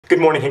Good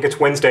morning, Hank. It's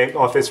Wednesday,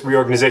 office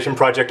reorganization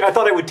project. I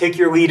thought I would take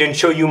your lead and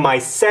show you my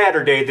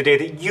Saturday, the day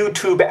that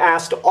YouTube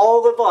asked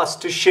all of us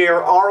to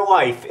share our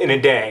life in a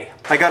day.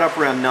 I got up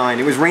around 9.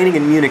 It was raining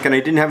in Munich and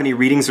I didn't have any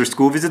readings or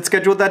school visits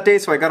scheduled that day,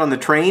 so I got on the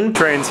train.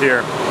 Train's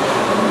here.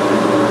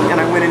 And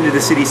I went into the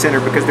city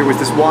center because there was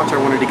this watch I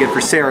wanted to get for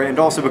Sarah, and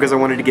also because I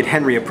wanted to get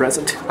Henry a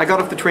present. I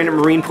got off the train at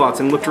Marienplatz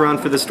and looked around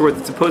for the store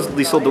that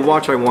supposedly sold the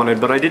watch I wanted,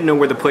 but I didn't know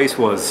where the place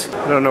was.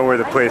 I don't know where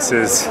the place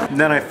is. And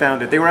then I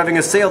found it. They were having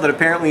a sale that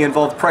apparently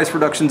involved price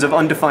reductions of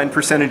undefined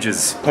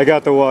percentages. I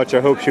got the watch.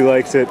 I hope she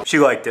likes it. She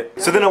liked it.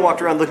 So then I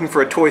walked around looking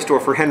for a toy store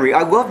for Henry.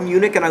 I love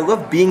Munich and I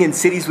love being in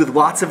cities with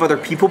lots of other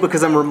people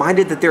because I'm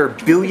reminded that there are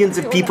billions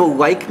of people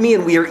like me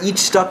and we are each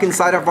stuck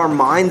inside of our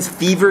minds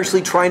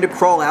feverishly trying to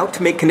crawl out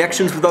to make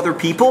connections with other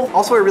people.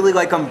 Also, I really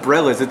like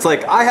umbrellas. It's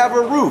like, I have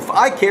a roof,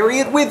 I carry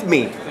it with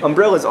me.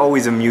 Umbrellas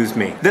always amuse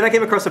me. Then I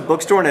came across a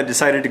bookstore and I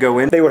decided to go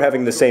in. They were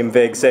having the same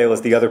vague sale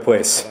as the other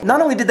place. Not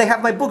only did they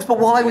have my books, but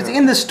while I was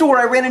in the store,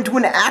 I ran into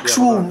an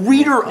actual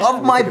reader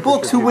of my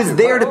books who was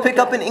there to pick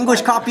up an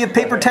English copy of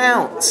Paper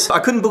Towns. I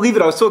couldn't believe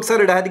it. I was so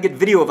excited I had to get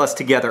video of us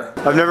together.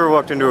 I've never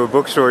walked into a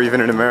bookstore,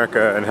 even in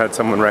America, and had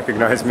someone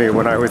recognize me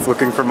when I was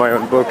looking for my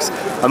own books.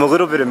 I'm a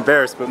little bit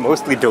embarrassed, but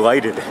mostly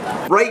delighted.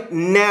 Right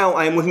now,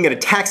 I am looking at a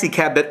taxi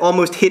cab that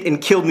almost hit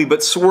and killed me,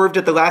 but swerved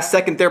at the last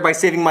second, thereby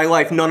saving my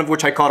life, none of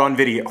which I caught on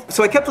video.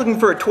 So I kept looking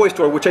for a toy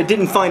store, which I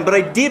didn't find, but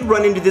I did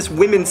run into this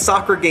women's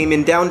soccer game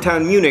in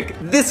downtown Munich.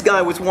 This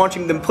guy was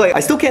watching them play. I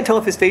still can't tell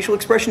if his facial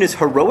expression is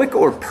heroic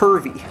or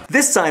pervy.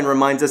 This sign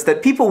reminds us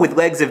that people with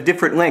legs of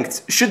different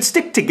lengths should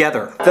stick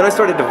together. Then I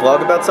started to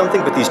vlog about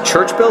something, but these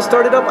church bells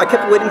started up. I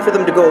kept waiting for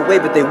them to go away,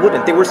 but they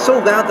wouldn't. They were so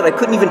loud that I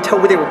couldn't even tell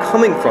where they were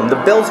coming from.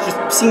 The bells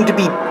just seemed to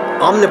be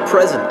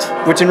omnipresent,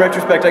 which in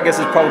retrospect I guess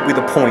is probably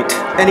the point.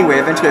 Anyway,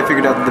 eventually I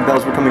figured out that the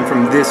bells were coming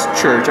from this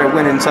church. I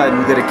went inside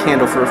and lit a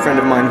candle for a friend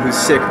of mine who's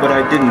sick, but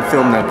I didn't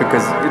film that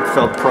because it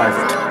felt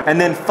private. And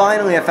then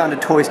finally I found a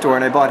toy store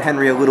and I bought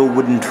Henry a little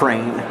wooden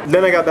train.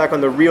 Then I got back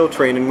on the real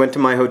train and went to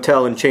my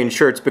hotel and changed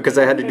shirts because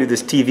I had to do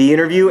this TV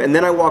interview, and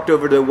then I walked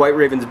over to White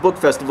Raven's book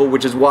festival,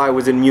 which is why I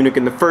was in Munich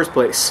in the first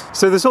place.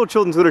 So this whole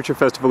children's literature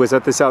festival is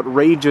at this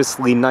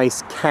outrageously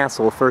nice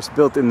castle first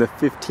built in the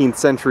 15th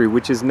century,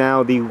 which is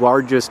now the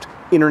largest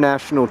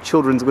international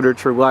children's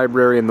literature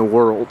library in the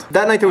world.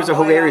 That night there was a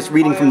hilarious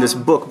reading from this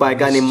book by a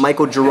guy named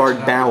Michael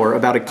Gerard Bauer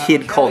about a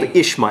kid called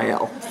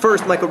Ishmael.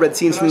 First, Michael read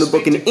scenes from the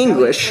book in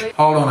English.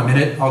 Hold on a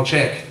minute, I'll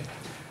check.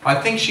 I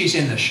think she's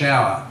in the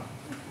shower.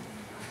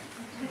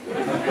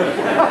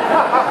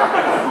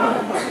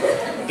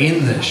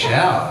 In the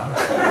shower?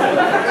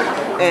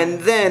 And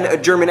then a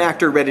German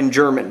actor read in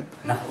German.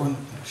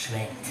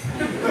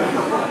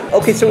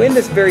 Okay, so in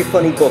this very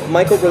funny book,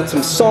 Michael wrote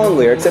some song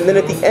lyrics, and then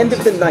at the end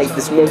of the night,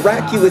 this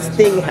miraculous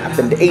thing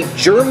happened. A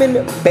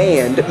German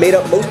band, made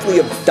up mostly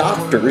of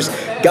doctors,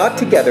 got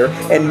together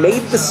and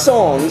made the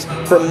songs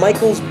from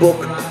Michael's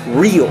book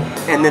real.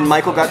 And then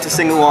Michael got to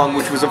sing along,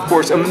 which was of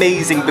course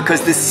amazing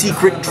because the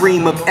secret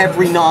dream of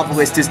every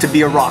novelist is to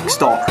be a rock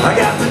star. I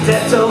got the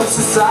Dental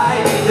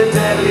Society, the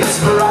deadliest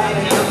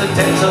variety of the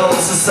Dental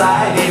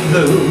Society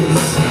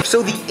blues.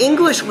 So the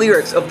English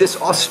lyrics of this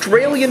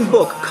Australian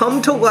book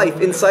come to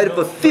life inside of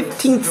a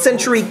 15th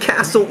century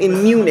castle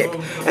in Munich.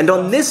 And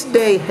on this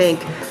day, Hank,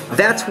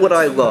 that's what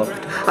I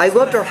loved. I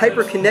loved our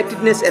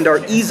hyper-connectedness and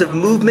our ease of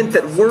movement,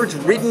 that words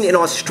written in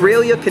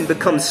Australia can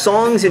become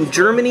songs in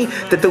Germany,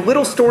 that the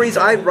little stories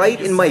I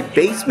write in my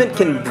basement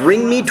can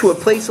bring me to a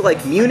place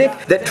like Munich,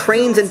 that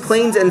trains and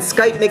planes and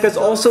Skype make us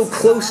all so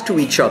close to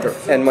each other.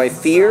 And my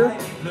fear?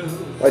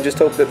 I just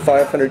hope that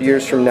 500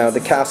 years from now, the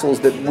castles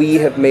that we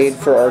have made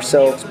for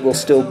ourselves will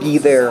still be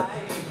there,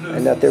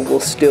 and that there will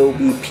still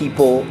be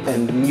people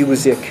and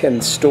music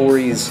and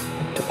stories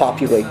to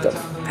populate them.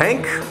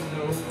 Hank,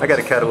 I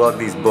gotta catalog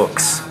these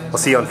books. I'll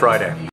see you on Friday.